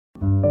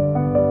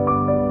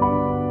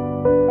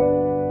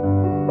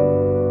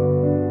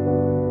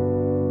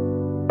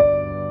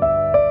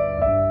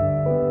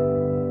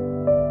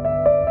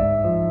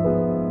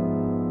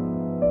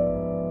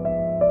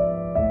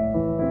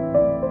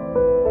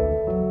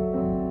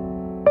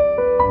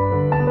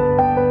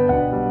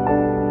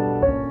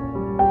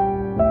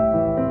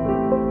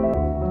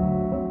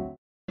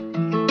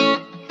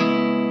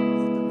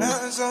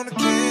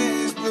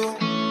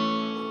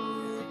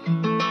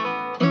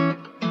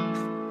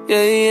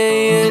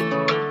yeah,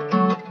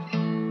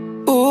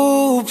 yeah.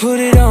 Ooh, put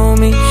it on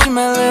me. She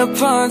my little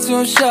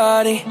pontoon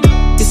shawty.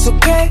 It's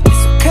okay,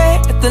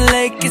 at the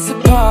lake it's a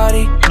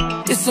party.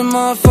 It's a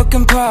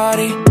motherfucking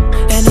party,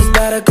 and it's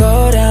about to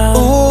go down.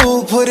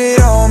 Ooh, put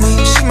it on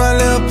me. She my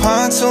little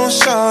pontoon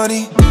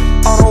shawty.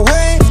 On the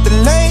way to the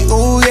lake,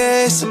 ooh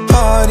yeah, it's a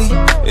party.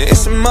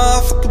 It's a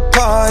motherfucking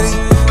party,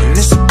 and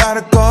it's about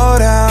to go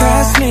down.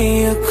 Pass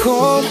me a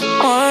cold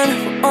one,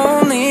 we're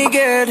only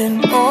getting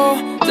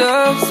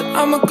older, so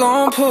I'ma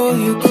gon' pull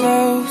you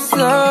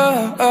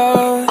closer,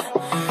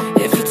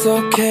 if it's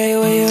okay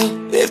with you.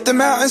 If the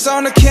mountains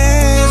on the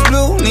cans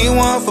blue, need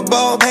one for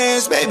both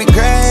hands, baby,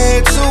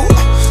 grab two.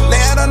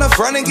 Lay out on the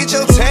front and get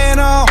your tan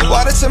on.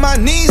 Water to my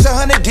knees,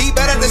 100 deep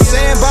out of the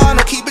sandbar.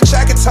 No keeping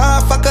track of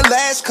time, fuck a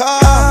last call.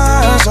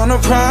 Eyes on the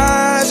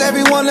prize,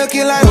 everyone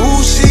looking like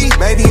who she.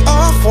 Maybe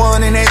off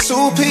one in that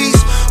two-piece.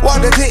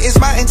 Water pit is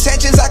my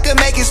intentions, I could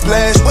make it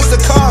splash. What's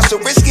the cost of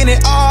risking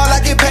it all? I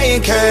can pay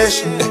in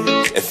cash.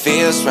 It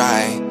feels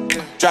right.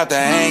 Drop the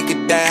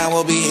anchor down,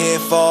 we'll be here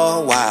for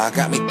a while.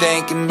 Got me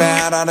thinking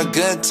about all the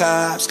good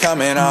times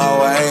coming our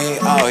way,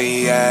 oh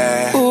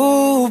yeah.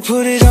 Ooh,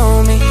 put it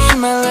on me, she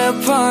my little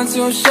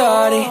pontoon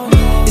shawty.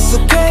 It's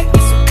okay,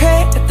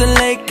 at the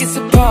lake it's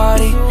a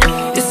party.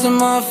 It's a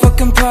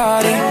motherfucking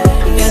party,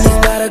 and it's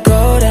about to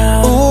go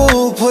down.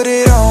 Ooh, put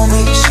it on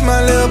me, she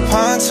my little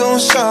pontoon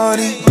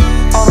shawty.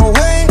 On the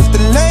way to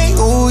the lake,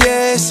 ooh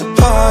yeah, it's a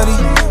party.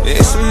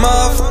 It's a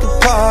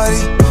motherfucking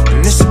party,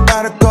 and it's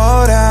about to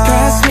go down.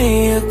 Pass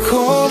me a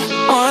cold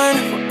one,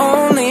 we're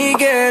only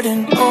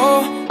getting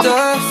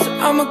older, so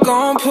I'ma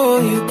gon'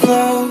 pull you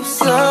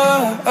closer,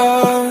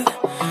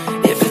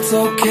 if it's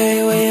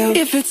okay with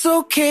you. If it's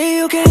okay,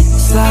 you can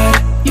slide.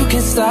 You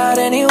can slide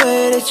any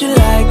way that you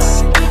like.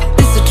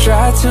 It's a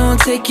try-tune,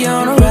 take you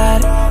on a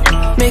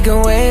ride.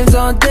 Making waves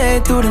all day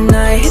through the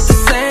night. Hit the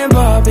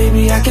sandbar,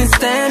 baby, I can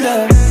stand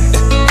up.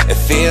 It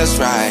feels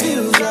right.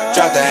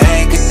 Drop the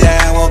anchor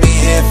down, we'll be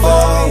here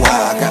for a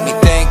while. Got me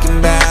thinking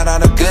about all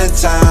the good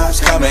times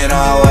coming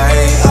our way,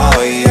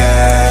 oh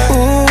yeah.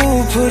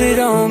 Ooh, put it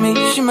on me,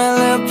 she my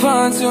little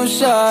pontoon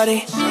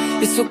shawty.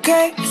 It's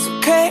okay,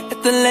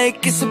 at the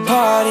lake it's a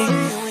party.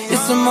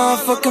 It's a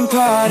motherfucking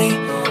party,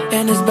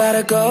 and it's about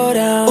to go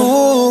down.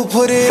 Ooh,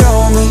 put it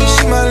on me,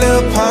 she my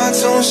little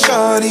pontoon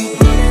shawty.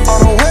 On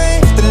the way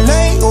to the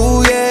lake,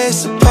 ooh yeah,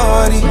 it's a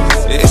party.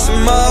 It's a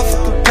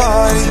motherfucking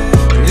party,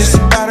 and it's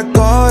about to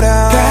go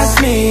down. Pass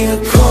me a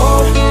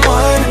cold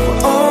one,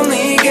 we're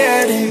only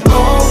getting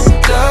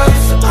older,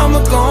 so I'ma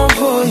gon'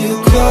 pull you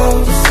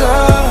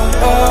closer,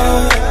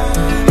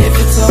 if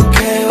it's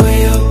okay with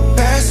you.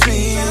 Pass me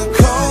a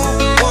cold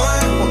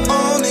one, we're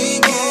only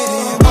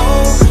getting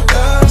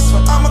older, so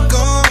I'ma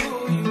go.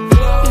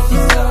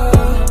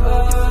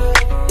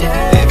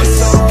 If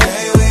it's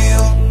okay with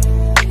you.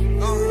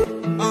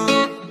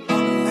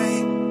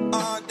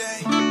 All day,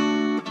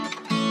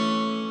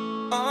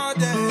 all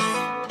day.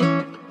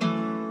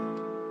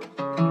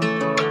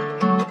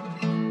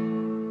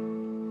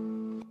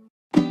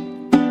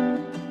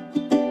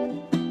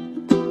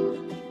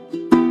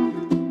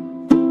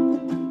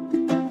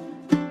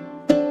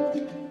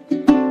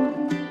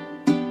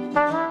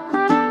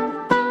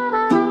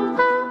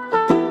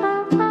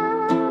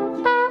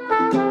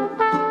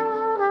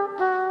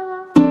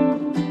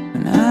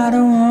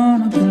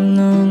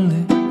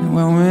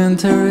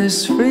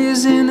 It's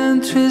freezing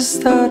and trees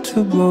start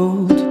to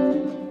bolt,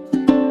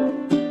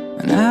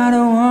 and I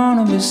don't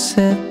wanna be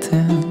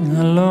sitting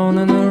alone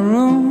in a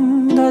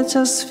room that's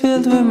just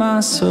filled with my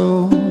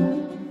soul.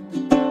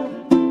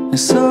 And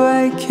so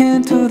I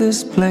came to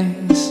this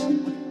place,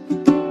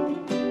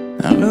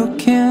 I'm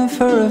looking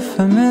for a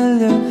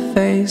familiar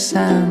face,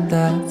 and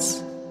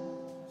that's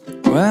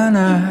when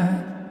I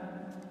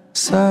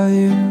saw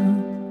you.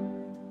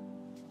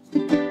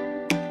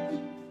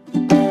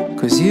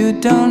 'Cause you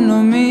don't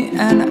know me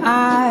and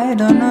I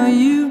don't know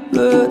you,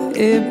 but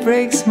it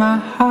breaks my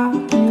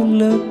heart. You're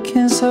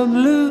looking so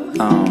blue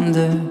on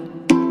the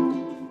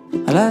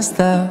last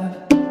of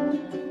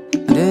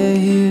the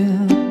hill.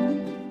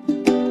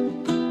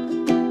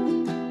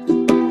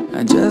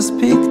 I just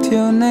picked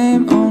your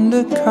name on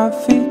the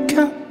coffee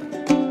cup,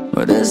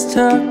 but a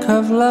stroke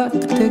of luck,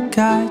 the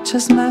guy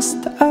just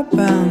messed up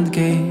and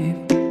gave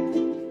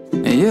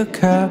your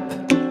cup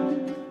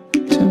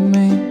to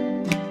me.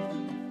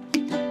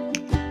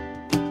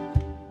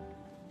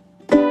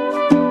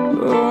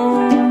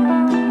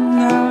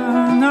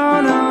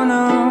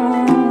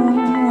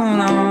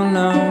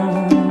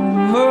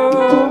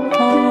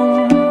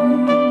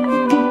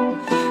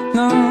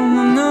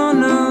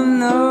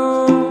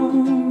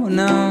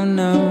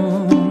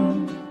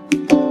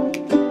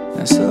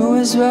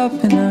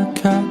 Swapping our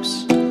cups,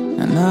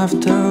 and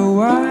after a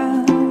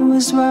while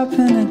we're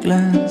swapping a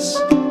glance.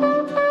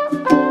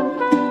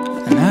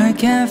 And I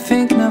can't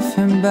think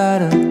nothing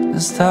better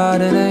than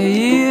starting a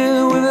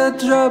year with a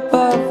drop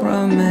of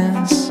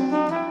romance.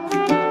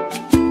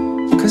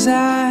 'Cause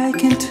I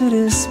came to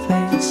this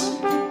place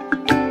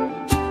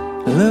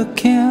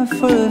looking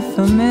for a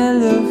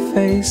familiar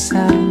face,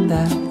 and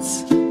that's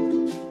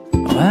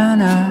when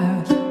I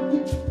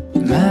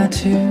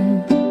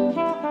you.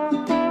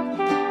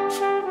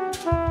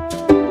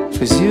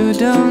 'Cause you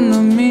don't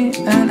know me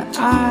and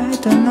I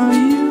don't know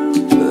you,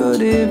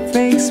 but it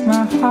breaks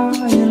my heart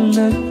you're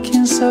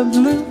looking so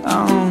blue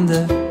on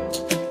the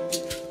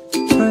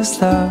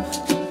first of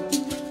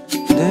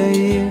the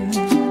year.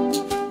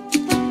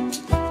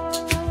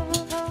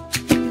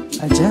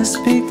 I just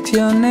picked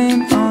your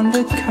name on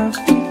the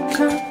coffee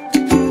cup.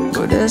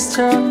 With a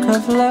stroke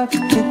of luck,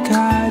 the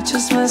guy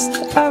just messed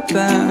up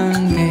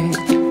and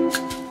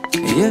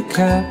gave your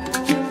cup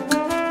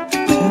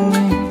to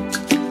me.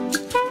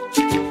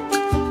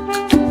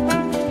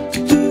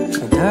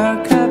 A dark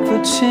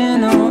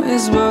cappuccino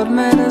is what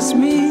matters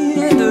me.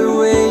 The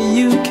way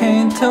you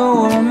came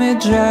toward me,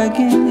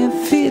 dragging your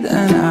feet,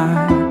 and I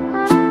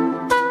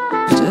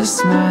just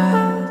smiled.